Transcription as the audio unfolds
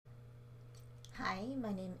Hi,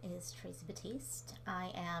 my name is Tracey Baptiste. I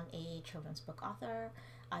am a children's book author.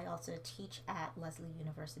 I also teach at Lesley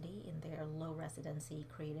University in their low residency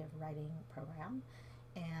creative writing program.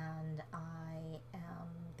 And I am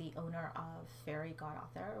the owner of Fairy God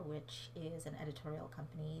Author, which is an editorial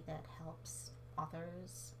company that helps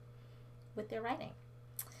authors with their writing.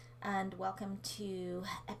 And welcome to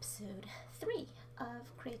episode 3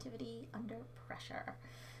 of Creativity Under Pressure.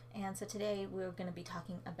 And so today we're going to be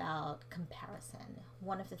talking about comparison.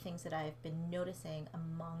 One of the things that I've been noticing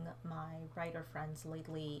among my writer friends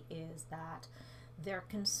lately is that they're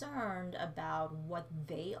concerned about what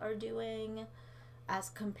they are doing as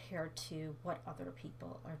compared to what other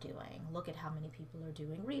people are doing. Look at how many people are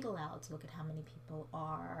doing read-alouds. Look at how many people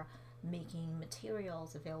are making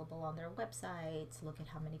materials available on their websites. Look at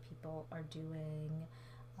how many people are doing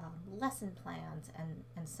lesson plans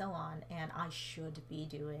and so on, and I should be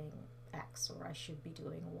doing X or I should be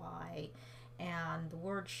doing Y. And the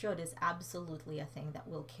word should is absolutely a thing that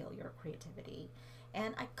will kill your creativity.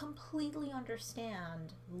 And I completely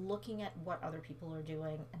understand looking at what other people are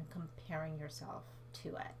doing and comparing yourself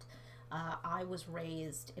to it. I was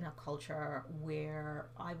raised in a culture where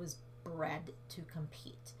I was bred to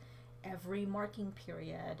compete. Every marking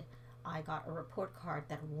period I got a report card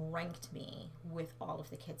that ranked me with all of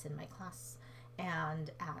the kids in my class. And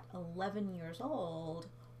at 11 years old,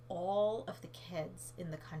 all of the kids in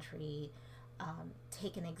the country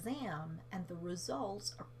take an exam, and the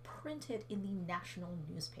results are printed in the national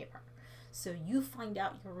newspaper. So you find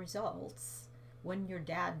out your results when your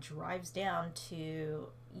dad drives down to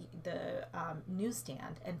the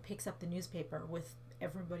newsstand and picks up the newspaper with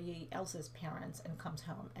everybody else's parents and comes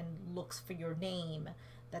home and looks for your name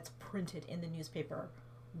that's printed in the newspaper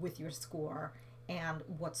with your score and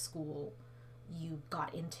what school you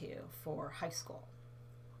got into for high school.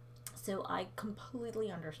 So I completely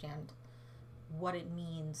understand what it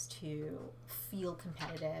means to feel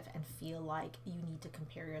competitive and feel like you need to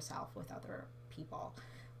compare yourself with other people.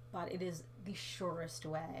 But it is the surest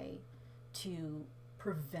way to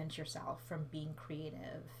prevent yourself from being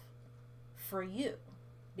creative for you,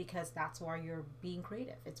 because that's why you're being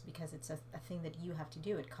creative. It's because it's a thing that you have to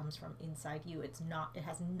do. It comes from inside you. It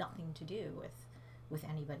has nothing to do with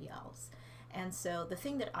anybody else. And so the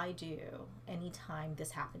thing that I do anytime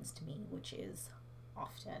this happens to me, which is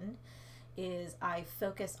often, is I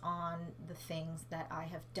focus on the things that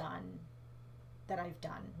I've done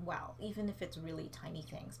well, even if it's really tiny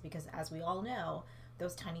things, because as we all know,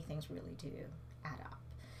 those tiny things really do add up.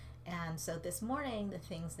 And so this morning, the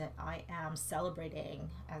things that I am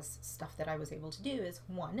celebrating as stuff that I was able to do is,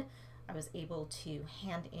 one, I was able to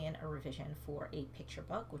hand in a revision for a picture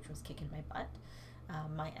book, which was kicking my butt.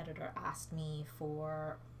 My editor asked me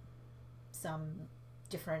for some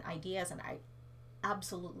different ideas, and I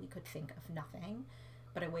absolutely could think of nothing.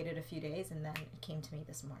 But I waited a few days, and then it came to me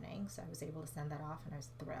this morning, so I was able to send that off, and I was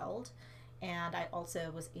thrilled. And I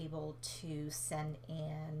also was able to send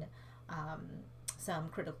in some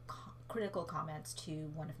critical comments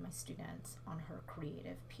to one of my students on her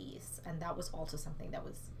creative piece, and that was also something that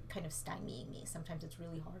was kind of stymieing me. Sometimes it's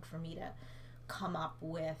really hard for me to come up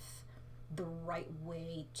with the right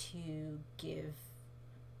way to give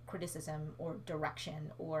criticism or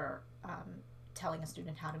direction or telling a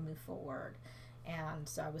student how to move forward. And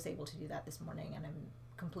so I was able to do that this morning, and I'm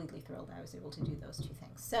completely thrilled I was able to do those two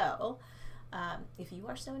things. So if you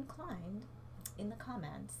are so inclined, in the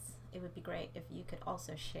comments, it would be great if you could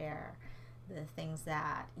also share the things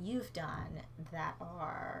that you've done that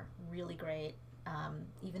are really great,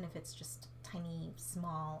 even if it's just tiny,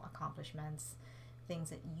 small accomplishments, things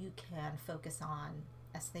that you can focus on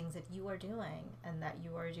as things that you are doing and that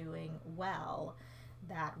you are doing well,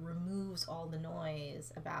 that removes all the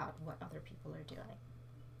noise about what other people are doing.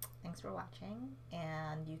 Thanks for watching,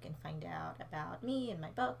 and you can find out about me and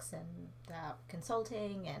my books and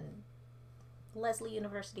consulting and Lesley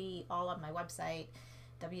University all on my website,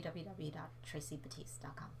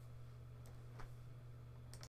 www.traceybaptiste.com.